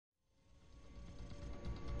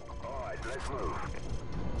Let's move.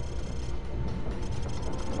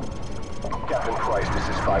 Captain Price, this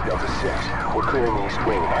is 5 Delta 6. We're clearing the east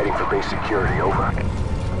wing and heading for base security. Over.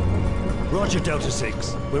 Roger, Delta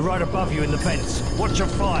 6. We're right above you in the vents. Watch your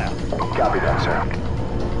fire. Copy that, sir.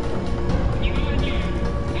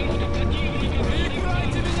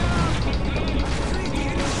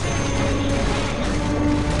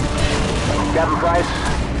 Captain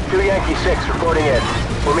Price, 2 Yankee 6 reporting in.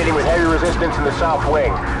 We're meeting with heavy resistance in the south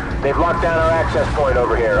wing. They've locked down our access point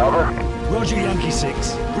over here. Over. Roger, Yankee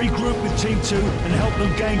 6. Regroup with Team 2 and help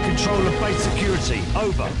them gain control of base security.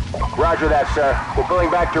 Over. Roger that, sir. We're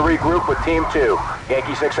pulling back to regroup with Team 2.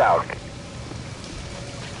 Yankee 6 out.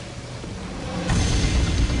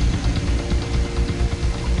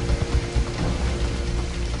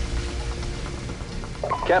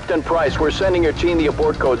 Captain Price, we're sending your team the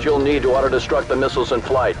abort codes you'll need to auto-destruct the missiles in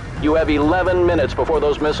flight. You have 11 minutes before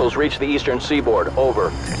those missiles reach the eastern seaboard.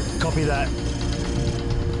 Over. Copy that.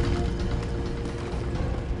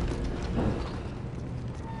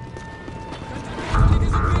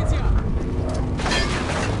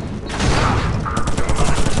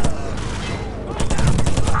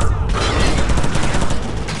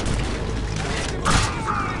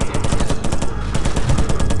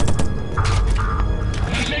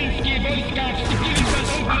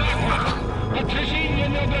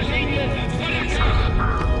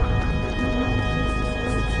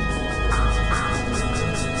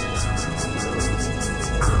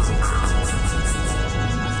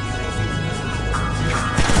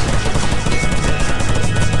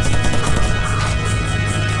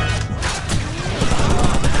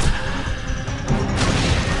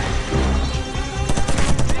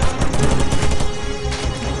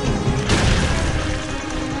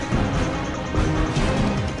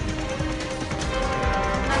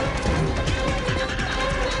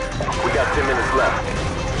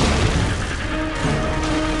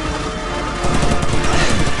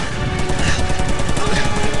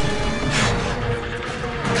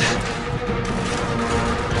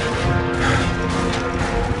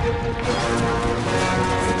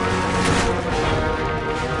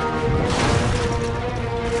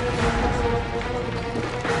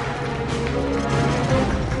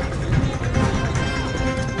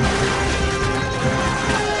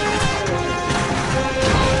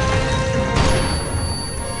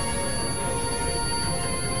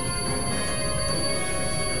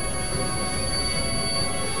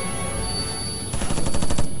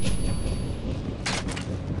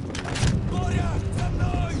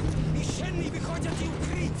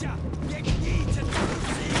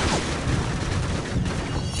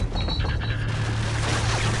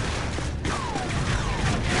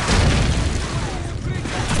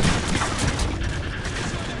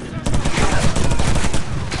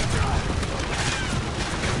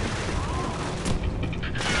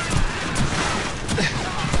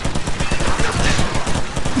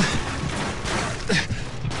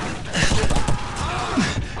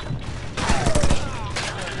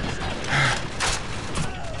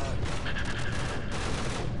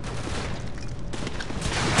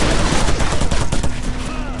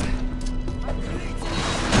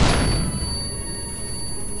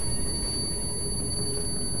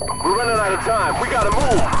 We're running out of time. We gotta move.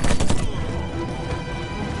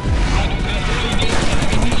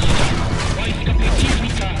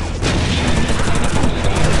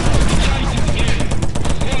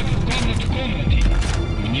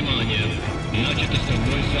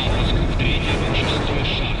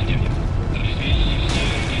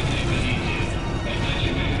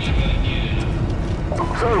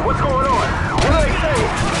 Sir, what's going on? What do they say?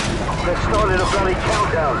 They're starting a bloody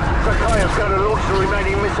countdown. Zakaya's got to launch the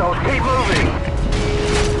remaining missiles. Keep moving!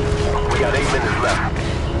 We got 8 minutes left.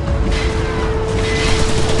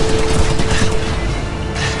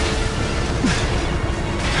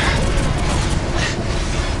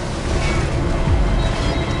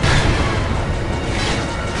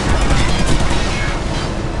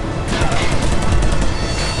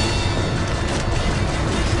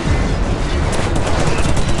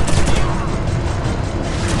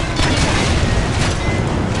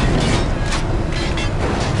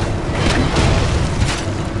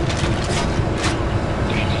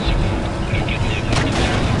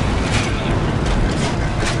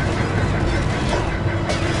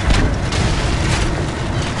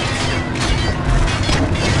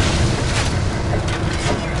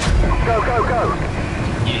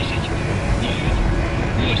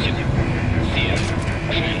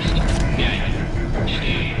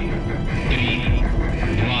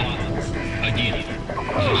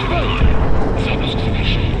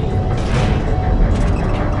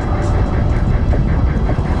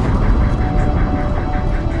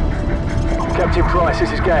 Captain Price,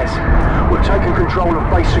 this is Gaz. We've taken control of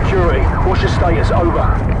base security. What's your status? Over.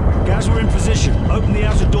 Gaz, we're in position. Open the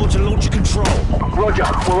outer door to launch your control. Roger,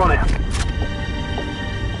 we're on it.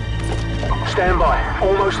 Stand by.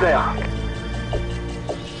 Almost there.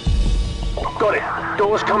 Got it.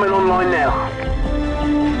 Door's coming online now.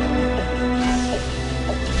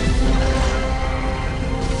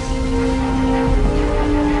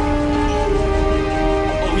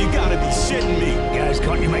 Oh, you gotta be shitting me. Gaz,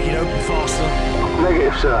 can't you make it open faster?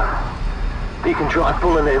 Negative, sir. You can try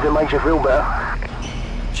pulling it if it makes you feel better.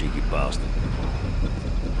 Cheeky bastard.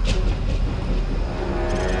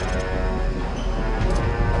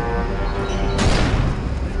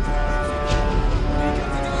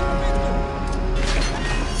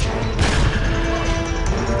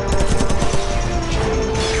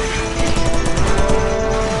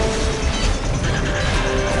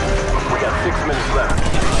 We got 6 minutes left.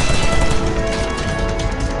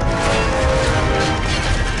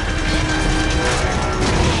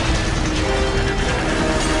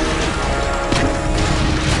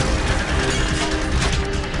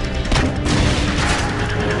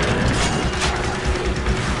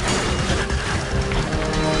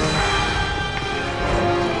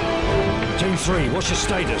 Team 3, what's your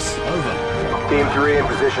status? Over. Team 3 in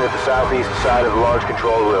position at the southeast side of the large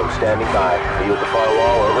control room, standing by. Are you at the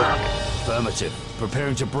firewall? Over. Affirmative.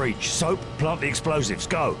 Preparing to breach. Soap, plant the explosives.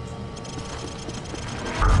 Go.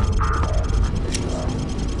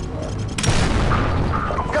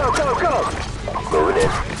 Go, go, go! Moving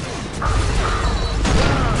in.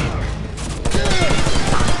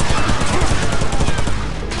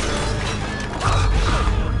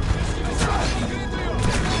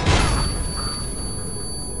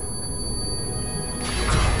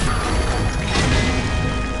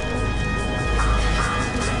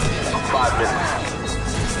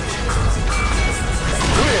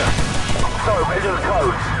 Edge of the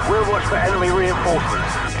coast. We'll watch for enemy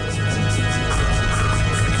reinforcements.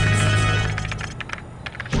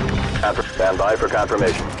 Stand by for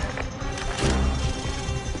confirmation.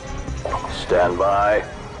 Stand by.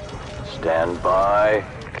 Stand by.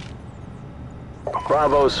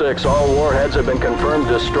 Bravo 6, all warheads have been confirmed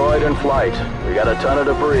destroyed in flight. We got a ton of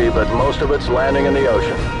debris, but most of it's landing in the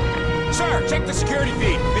ocean. Sir, check the security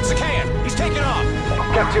feed. It's the can. He's taking off.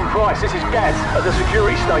 Captain Price, this is Gaz at the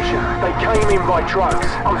security station. They came in by trucks.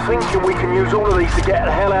 I'm thinking we can use all of these to get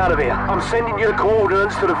the hell out of here. I'm sending you the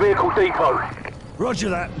coordinates to the vehicle depot. Roger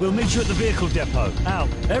that. We'll meet you at the vehicle depot. Out.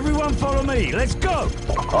 Everyone follow me. Let's go!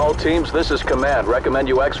 All teams, this is command. Recommend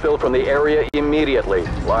you exfil from the area immediately.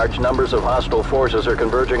 Large numbers of hostile forces are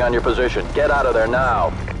converging on your position. Get out of there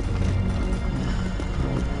now.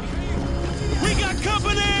 We got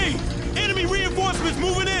company! Enemy reinforcements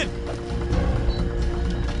moving in!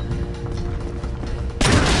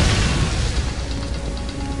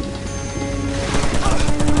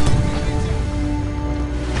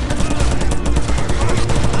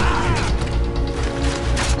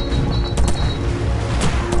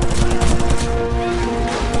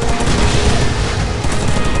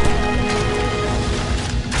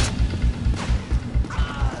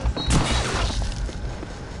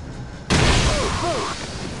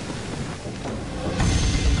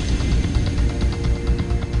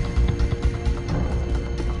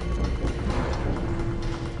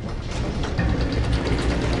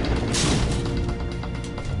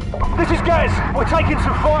 This is Gaz. We're taking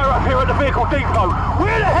some fire up here at the vehicle depot.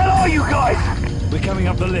 Where the hell are you guys? We're coming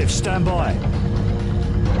up the lift. Stand by.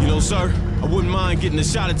 You know, sir, I wouldn't mind getting a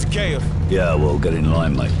shot at Takeo. Yeah, well, get in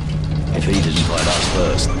line, mate. If he didn't fight us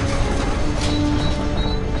first.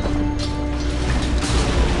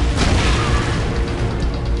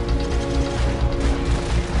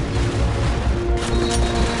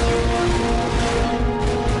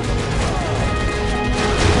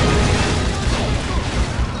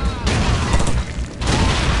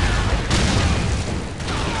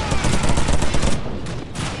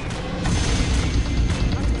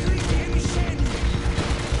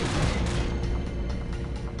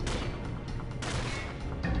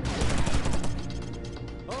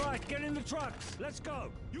 Get in the trucks. Let's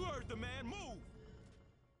go. You heard the man. Move!